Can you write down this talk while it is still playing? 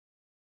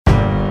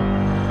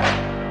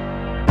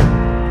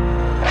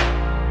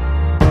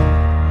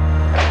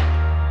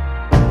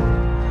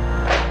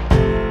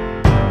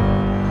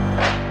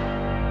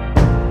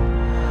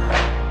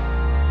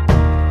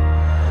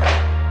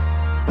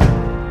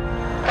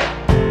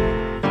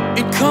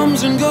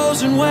comes and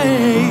goes in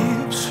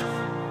waves.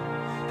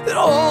 It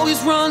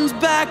always runs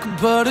back,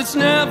 but it's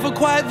never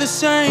quite the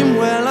same.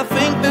 Well, I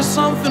think there's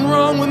something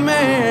wrong with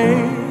me.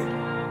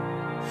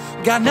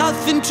 Got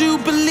nothing to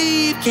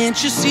believe, can't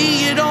you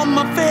see it on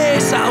my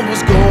face? I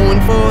was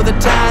going for the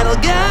title,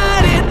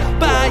 got it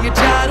by a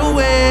tidal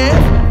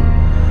wave.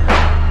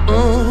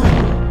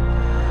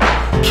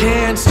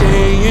 Can't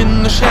stay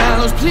in the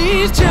shallows,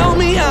 please tell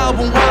me I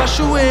won't wash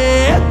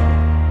away.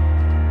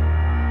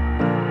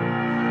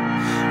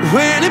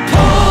 When it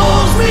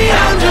pulls me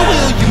under,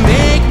 will you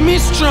make me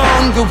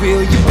stronger?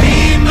 Will you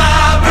be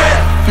my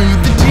breath through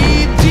the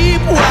deep,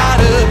 deep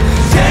water?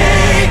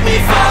 Take me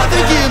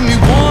farther, give me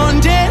one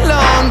day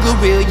longer.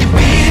 Will you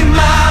be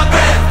my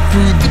breath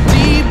through the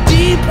deep,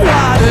 deep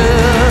water?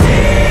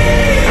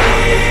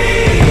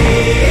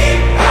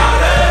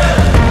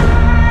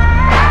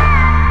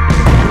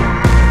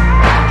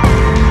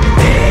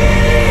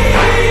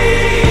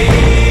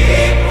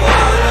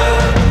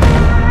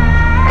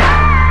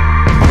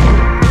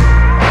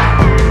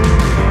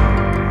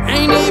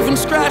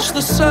 Scratch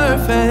the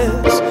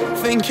surface,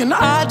 thinking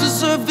I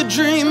deserve the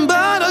dream,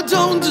 but I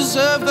don't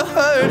deserve the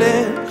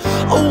hurting.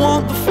 I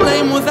want the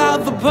flame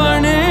without the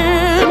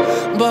burning,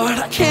 but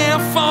I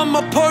can't find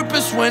my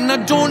purpose when I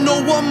don't know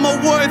what my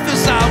worth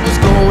is. I was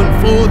going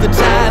for the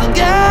title,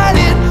 got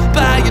it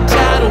by a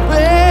tidal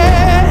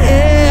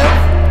wave.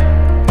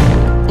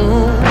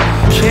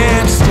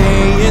 Can't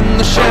stay in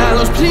the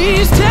shallows,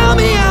 please tell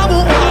me I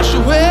won't wash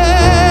away.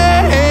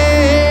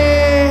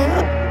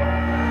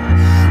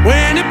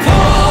 When it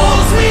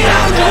pulls me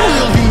under,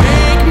 will you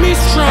make me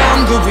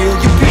stronger? Will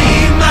you be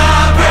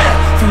my breath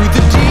through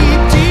the deep,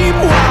 deep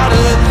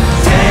water?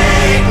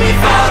 Take me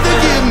farther,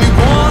 give me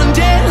one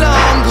day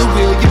longer.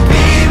 Will you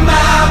be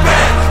my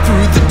breath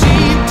through the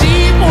deep,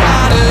 deep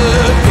water?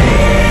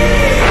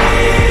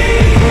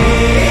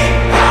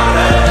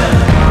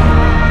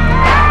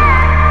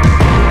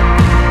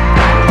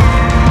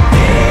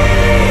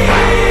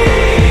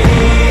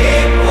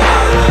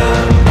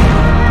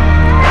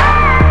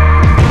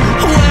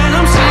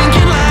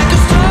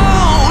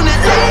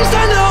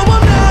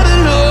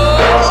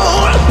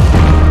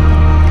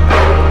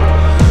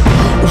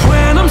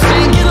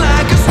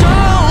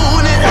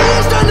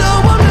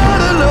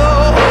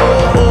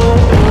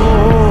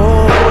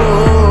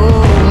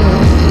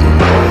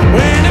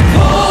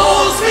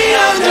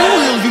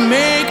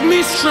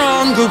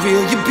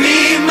 Will you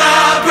be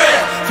my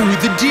breath through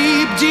the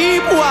deep,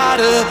 deep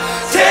water?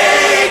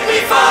 Take me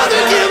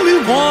farther, give me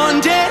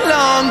one day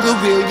longer.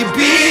 Will you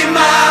be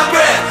my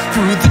breath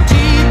through the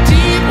deep,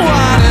 deep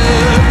water?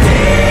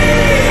 Deep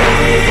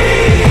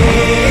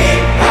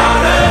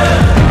water.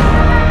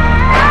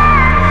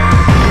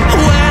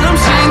 When I'm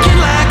sinking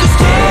like a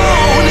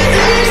stone, at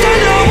least I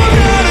know I'm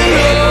not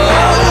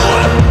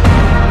alone.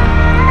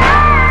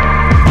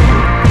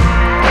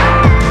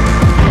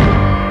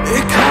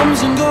 It comes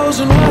and goes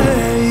in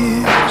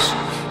waves.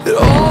 It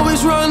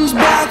always runs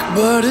back,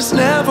 but it's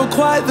never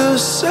quite the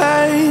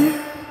same.